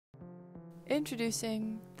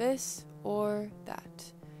Introducing This or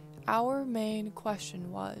That. Our main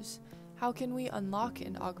question was, how can we unlock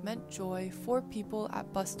and augment joy for people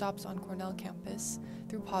at bus stops on Cornell campus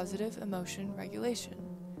through positive emotion regulation?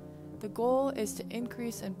 The goal is to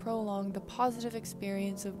increase and prolong the positive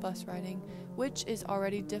experience of bus riding, which is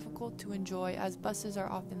already difficult to enjoy as buses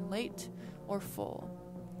are often late or full.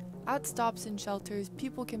 At stops and shelters,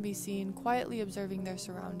 people can be seen quietly observing their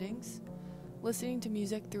surroundings, listening to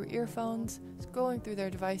music through earphones, scrolling through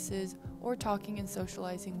their devices, or talking and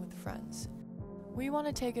socializing with friends. We want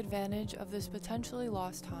to take advantage of this potentially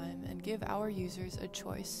lost time and give our users a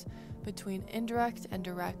choice between indirect and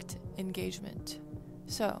direct engagement.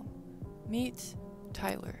 So, meet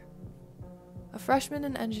Tyler. A freshman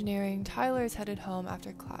in engineering, Tyler is headed home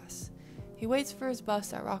after class. He waits for his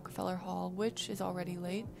bus at Rockefeller Hall, which is already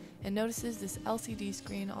late, and notices this LCD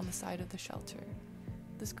screen on the side of the shelter.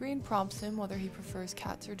 The screen prompts him whether he prefers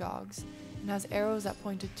cats or dogs, and has arrows that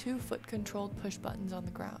point to 2 foot-controlled push buttons on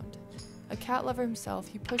the ground. A cat lover himself,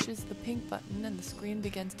 he pushes the pink button and the screen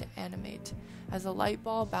begins to animate as a light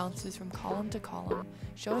ball bounces from column to column,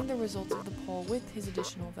 showing the results of the poll with his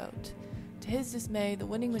additional vote. To his dismay, the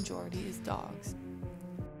winning majority is dogs.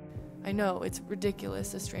 "I know, it's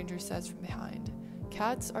ridiculous," a stranger says from behind.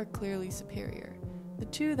 "Cats are clearly superior." The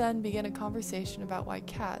two then begin a conversation about why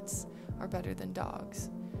cats are better than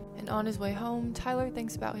dogs. And on his way home, Tyler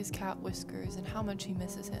thinks about his cat Whiskers and how much he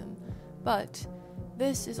misses him. But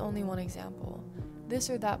this is only one example.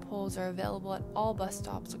 This or that polls are available at all bus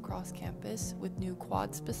stops across campus with new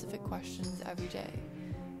quad-specific questions every day.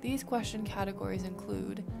 These question categories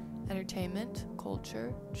include entertainment,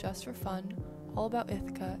 culture, just for fun, all about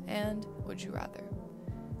Ithaca, and would you rather.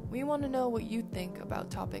 We want to know what you think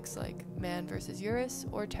about topics like man versus Eurus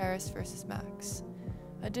or Terrace versus Max.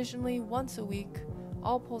 Additionally, once a week,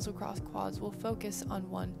 all polls across quads will focus on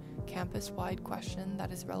one campus-wide question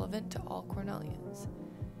that is relevant to all Cornellians.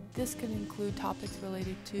 This could include topics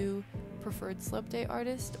related to preferred slope day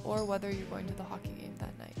artist or whether you're going to the hockey game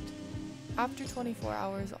that night. After 24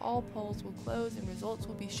 hours, all polls will close and results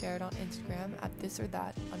will be shared on Instagram at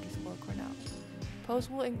thisorthat_Cornell.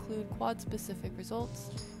 Posts will include quad-specific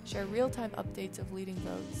results, share real-time updates of leading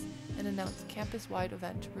votes, and announce campus-wide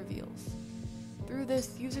event reveals. Through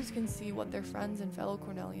this, users can see what their friends and fellow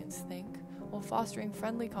Cornellians think, while fostering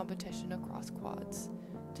friendly competition across quads.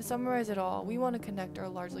 To summarize it all, we want to connect our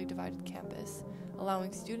largely divided campus,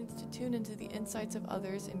 allowing students to tune into the insights of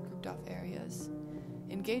others in grouped-off areas,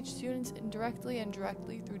 engage students indirectly and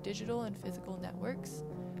directly through digital and physical networks,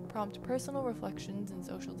 prompt personal reflections and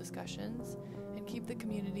social discussions, and keep the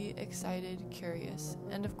community excited, curious,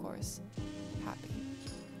 and of course, happy.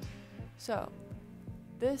 So,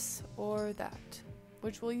 this or that,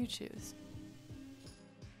 which will you choose?